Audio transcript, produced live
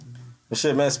But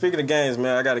shit, man, speaking of games,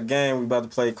 man, I got a game we about to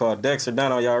play called Dex or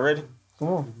Dono. Y'all ready? Come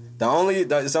on.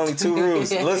 It's only 2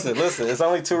 rules. Listen, it's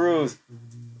only 2 rules.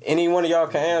 Any one of y'all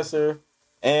can answer,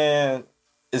 and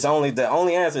the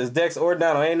only answer is Dex or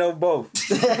Dono. Ain't no both.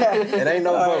 It ain't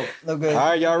no both. Okay. All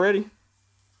right, y'all ready?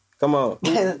 Come on.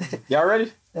 Y'all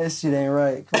ready? That shit ain't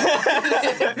right. Come on.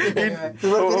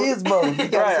 Look, it is both. You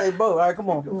gotta say both. All right, come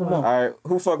on. All right,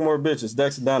 who fuck more bitches,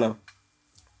 Dex or Dono?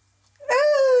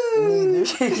 Neither.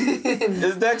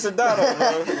 It's Dex or Dono,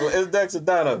 bro. It's Dex or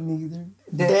Dono. Neither.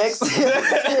 Dex.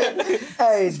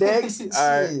 Hey, Dex.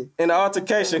 All right. In the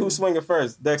altercation, who's swinging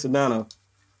first, Dex or Dono?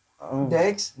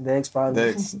 Dex. Dex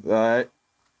probably. Dex. All right.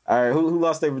 All right. Who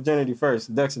lost their virginity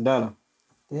first, Dex or Dono?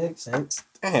 Dex.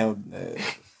 Damn. Man.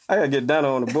 I gotta get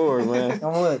Dono on the board, man.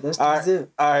 On what? That's all right. it.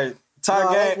 All right.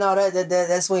 Tie game.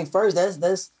 That swing first. That's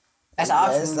optional.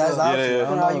 That's optional. Yeah. I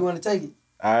don't know how you want to take it.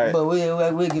 All right. But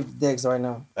we'll give Dex right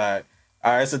now. All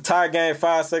right. It's a tie game.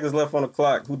 5 seconds left on the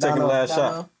clock. Who taking the last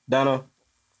shot? Dono.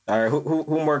 All right. Who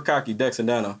more cocky, Dex or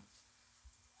Dono?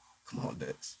 Come on,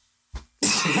 Dex.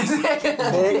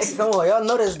 Dex, come on, y'all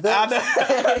know this. Dex.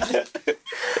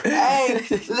 Hey,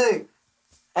 look,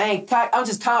 I ain't cocky. I'm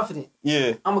just confident.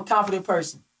 Yeah. I'm a confident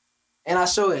person, and I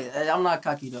show it. I'm not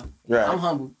cocky though. Right. I'm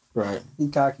humble. Right. He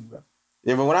cocky, bro.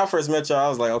 Yeah, but when I first met y'all, I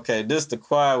was like, okay, this the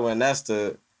quiet one. That's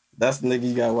the nigga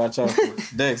you gotta watch out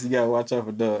for. Dex, you gotta watch out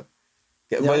for Doug.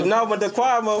 But the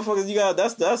quiet motherfuckers, you got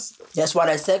that's why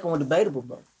that second one debatable,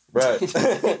 bro. Right.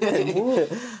 The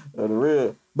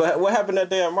real. But what happened that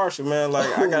day at Marshall, man?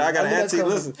 Like I got an auntie.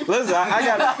 Listen.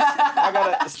 I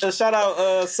got a shout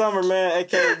out Summer, man,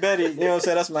 aka Betty. You know what I'm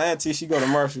saying? That's my auntie. She go to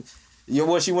Marshall.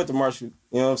 She went to Marshall.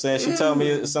 You know what I'm saying? She told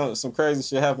me some crazy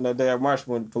shit happened that day at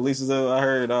Marshall when the police was there. I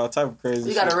heard all type of crazy.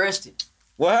 We got arrested.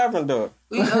 What happened, though?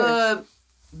 We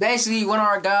basically one of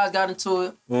our guys got into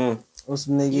it. With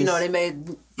some niggas. You know, he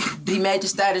made the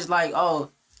status like, oh,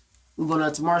 we going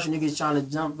up to Marshall, niggas trying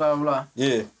to jump, blah, blah, blah.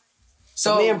 Yeah.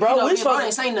 So, me and bro, we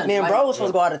ain't say nothing. Me and bro was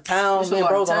supposed to go out of town. Me and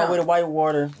bro was on our way to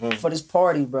Whitewater for this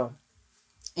party, bro.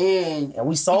 And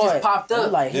we saw it. Popped up.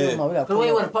 We like, hell no, we got to we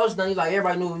ain't want to post nothing. Like,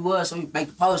 everybody knew who we was, so we make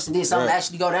the post and then something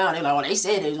actually go down. They like, oh, they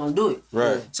said they was going to do it.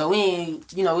 Right. So we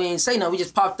ain't say nothing. We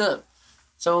just popped up.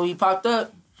 So we popped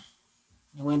up,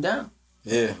 it went down.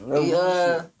 Yeah. It went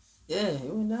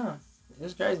down. It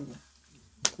was crazy.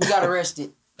 We got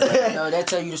arrested. That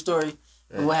tell you the story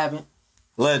of what happened.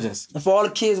 Legends. And for all the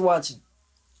kids watching,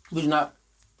 we do not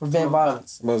prevent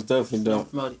violence. Most definitely don't.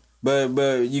 Promote it. But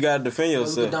you gotta defend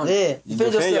yourself. Yeah,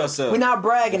 defend yourself. We're not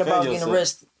bragging about getting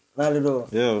arrested. Not at all.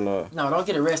 Hell no. No, don't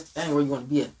get arrested. That ain't where you want to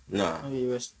be at. Nah. Don't get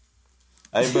arrested.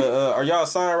 Hey, but are y'all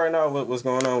signed right now? What's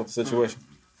going on with the situation?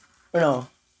 No.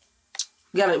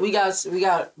 We got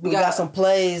some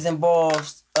plays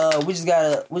involved. We just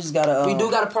gotta. We do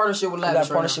got a partnership with Lavish. We got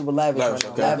a partnership with Lavish right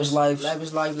now. Lavish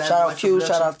Life. Shout out Q.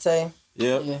 Shout out Tay.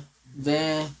 Yep.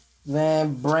 Yeah.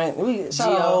 Van, Brent. We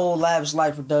shout out whole Lavish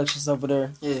Life Productions over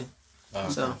there. Yeah.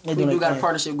 So we do got a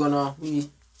partnership going on.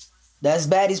 That's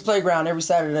Baddies Playground every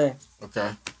Saturday.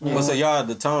 Okay. Yeah. Well, so y'all had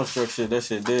the tone structure. That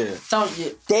shit dead.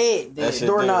 Dead.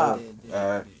 Doorknob. All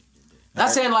right.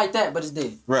 Not saying like that, but it's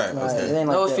dead. Right. Okay. It ain't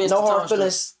like no offense. No hard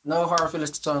feelings. No hard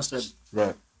feelings to tone structure.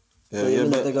 Right. Yeah, so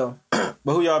let it go. But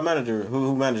who y'all manager?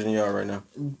 Who managing y'all right now?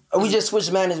 We just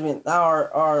switched management. Our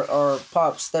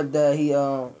pop stepdad, he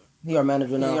our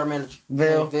manager now. He our manager.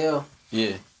 Vail.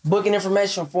 Yeah. Booking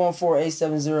information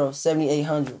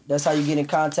 414-870-7800. That's how you get in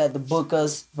contact to book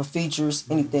us for features,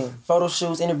 anything. Photo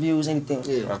shoots, interviews, anything.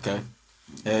 Yeah. Okay.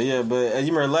 Yeah, but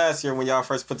you remember last year when y'all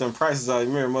first put them prices out, you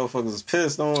remember motherfuckers was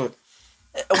pissed on it.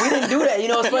 We didn't do that. You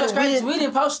know, it's funny. We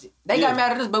didn't post it. They got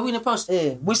mad at us, but we didn't post it.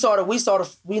 Yeah, we saw the,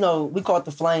 we caught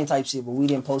the flame type shit, but we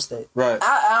didn't post that. Right.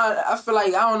 I feel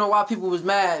like, I don't know why people was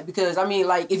mad, because, I mean,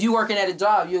 like, if you working at a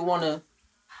job, you want to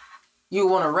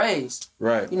raise.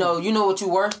 Right. You know what you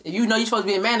worth. If you know you're supposed to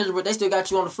be a manager, but they still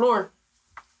got you on the floor,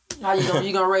 how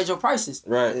you gonna raise your prices?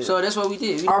 Right. So that's what we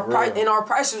did. Our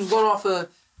prices was going off of,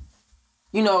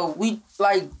 we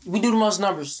do the most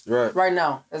numbers right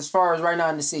now, as far as right now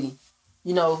in the city.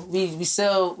 We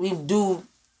do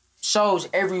shows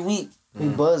every week. We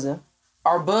buzzing.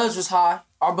 Our buzz was high.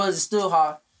 Our buzz is still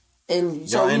high. And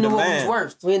so we knew what we was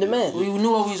worth. We in demand. We knew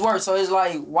what we was worth. So it's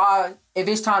like, why, if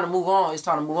it's time to move on, it's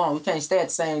time to move on. We can't stay at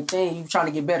the same thing. You trying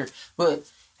to get better. But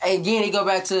again, it go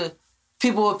back to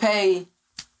people will pay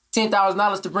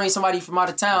 $10,000 to bring somebody from out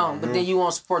of town, but then you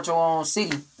won't support your own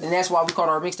city. And that's why we called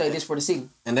our mixtape This for the City.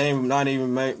 And they not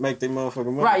even make their motherfucking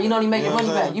money. Right, you don't even make your money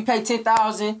back. You pay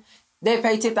 $10,000. They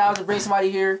pay $10,000 to bring somebody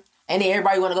here, and then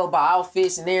everybody want to go buy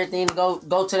outfits and everything to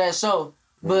go to that show.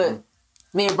 But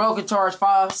me and bro can charge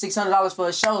 $500-$600 for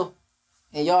a show,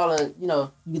 and y'all are, you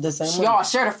know, you get the same y'all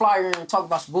share the flyer and talk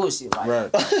about some bullshit.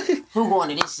 Like, who going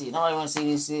to this shit? Nobody want to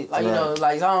see this shit. Like, you know,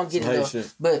 like, I don't get it, though.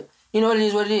 Shit. But, you know, it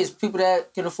is what it is. People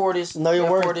that can afford this, know your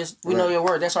worth. We know your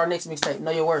worth. That's our next mixtape.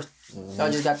 Know your worth.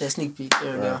 Y'all just got that sneak peek.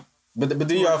 There we go. But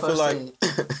do y'all feel like...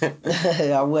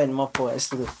 I wasn't my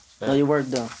fault. Know your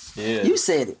worth, though. Yeah. You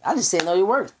said it. I just said know your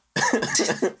worth.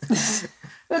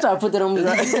 They're trying to put that on me.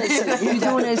 You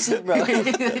doing that shit, bro. They're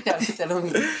trying to put that on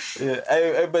me. Yeah.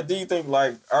 Hey, but do you think,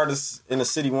 like, artists in the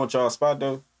city want y'all spot,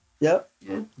 though? Yep.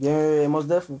 Yeah, most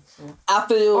definitely. Yeah. I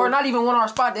feel... Or not even want our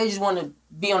spot. They just want to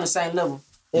be on the same level.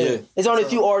 Yeah. It's only a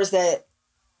few artists that...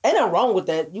 Ain't nothing wrong with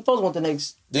that. You supposed to want the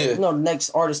next... You know, the next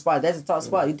artist spot. That's the top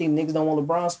spot. You think niggas don't want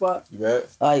LeBron's spot? Right.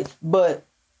 Like, but...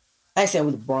 I ain't saying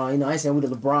with LeBron. You know, I ain't saying with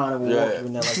the LeBron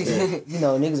and nothing like that. You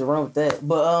know, niggas are wrong with that.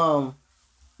 But,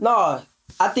 nah...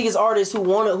 I think it's artists who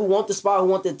want the spot, who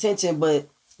want the attention, but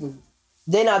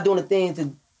they're not doing the things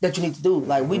that you need to do.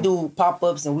 Like, we do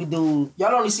pop-ups and we do...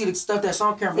 Y'all only see the stuff that's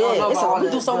on camera. Yeah,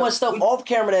 we do so much stuff off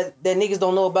camera that niggas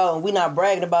don't know about, and we not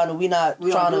bragging about it, and we not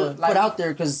trying to put out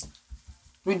there, because...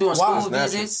 We doing school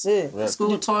visits,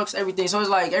 school talks, everything. So it's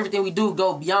like everything we do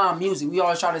go beyond music. We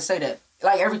always try to say that.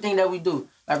 Like, everything that we do,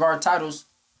 like our titles,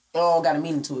 it all got a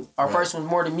meaning to it. Our first one's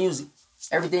more than music.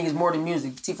 Everything is more than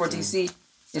music. T4TC...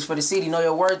 It's for the city. Know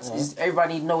your worth.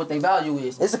 Everybody need to know what their value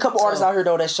is. There's a couple artists out here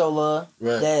though that show love.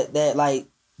 That like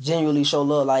genuinely show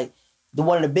love. Like the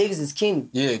one of the biggest is Kenny.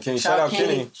 Yeah, Kenny. Shout out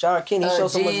Kenny. Shout out Kenny. He show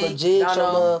so much legit.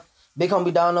 Show love. Big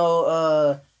homie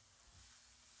Dono.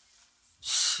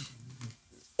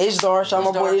 Ishdar. Shout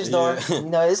out my boy Ishdar. Yeah. You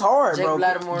know it's hard, Jacob bro.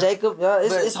 Lattimore. Jacob.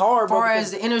 It's hard, bro. As far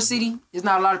as the inner city, there's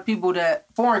not a lot of people that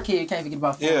foreign kid can't forget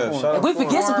about foreign. Yeah, if we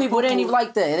forget some people, it ain't even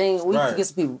like that. It ain't. We forget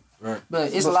some people. Right.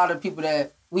 But it's a lot of people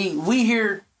that we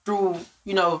hear through,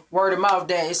 you know, word of mouth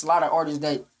that it's a lot of artists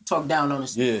that talk down on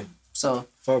us. Yeah. So,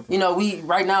 you know, we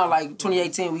right now, like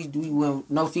 2018, we will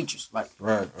no features, like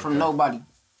from nobody.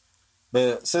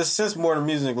 But since more than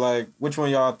music, like which one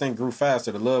y'all think grew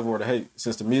faster, the love or the hate?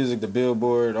 Since the music, the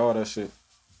Billboard, all that shit.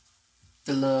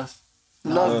 The love.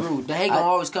 The love grew. The hate gonna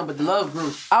always come, but the love grew.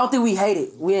 I don't think we hate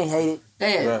it. We ain't hate it.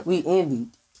 Yeah. We envied.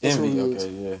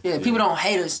 Yeah, people don't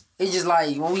hate us. It's just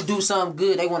like when we do something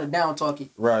good, they want to down talk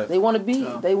it. Right. They want to be.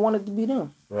 They want it to be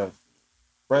them. Right.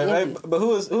 Hey, but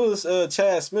who is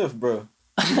Chad Smith, bro?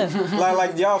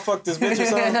 like y'all fucked this bitch or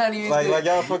something? like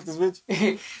y'all fucked this bitch?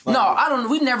 No, I don't.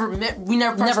 We never met. We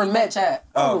never met Chad.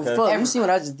 Oh, okay. Fuck. You see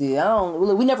what I just did?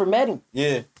 We never met him.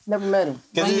 Yeah. Never met him.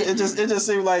 Cause it just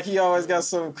seemed like he always got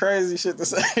some crazy shit to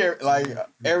say. Like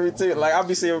everything. Like I'll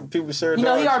be seeing people share. You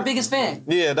know, he our biggest fan.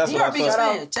 Yeah, that's what I thought. He our biggest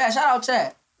fan. Chad, shout out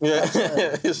Chad. Yeah,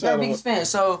 he our biggest fan.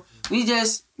 So we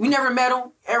never met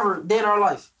him ever in our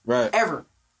life. Right. Ever.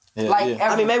 Yeah, ever.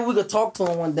 I mean, maybe we could talk to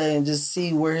him one day and just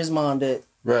see where his mind at.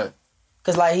 Right.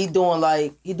 Cause like he do out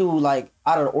of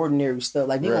the ordinary stuff.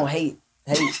 Like you gonna hate,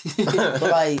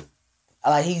 but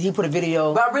like he put a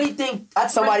video. But I really think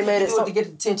somebody made it to get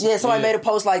attention. Yeah, somebody made a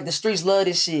post like the streets love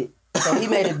this shit. So he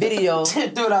made a video, threw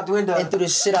it out the window, and threw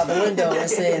this shit out the window, and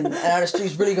said, "The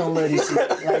streets really gonna love this shit."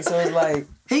 Like so, it's like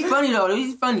he's funny though.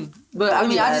 He's funny, but I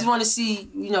mean, I just want to see,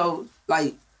 you know,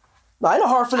 like. No, I know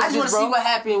hard for this. I just want to see what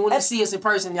happened when he see us in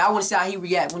person. I want to see how he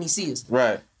react when he see us.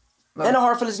 Right. Ain't no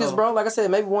hard feelings, bro. Like I said,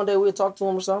 maybe one day we'll talk to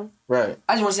him or something. Right.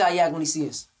 I just want to see how he act when he see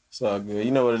us. It's all good.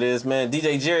 You know what it is, man.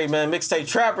 DJ Jerry, man. Mixtape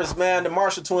Trappers, man. The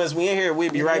Marshall Twins, we in here.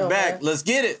 We'll be right back. Man. Let's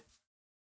get it.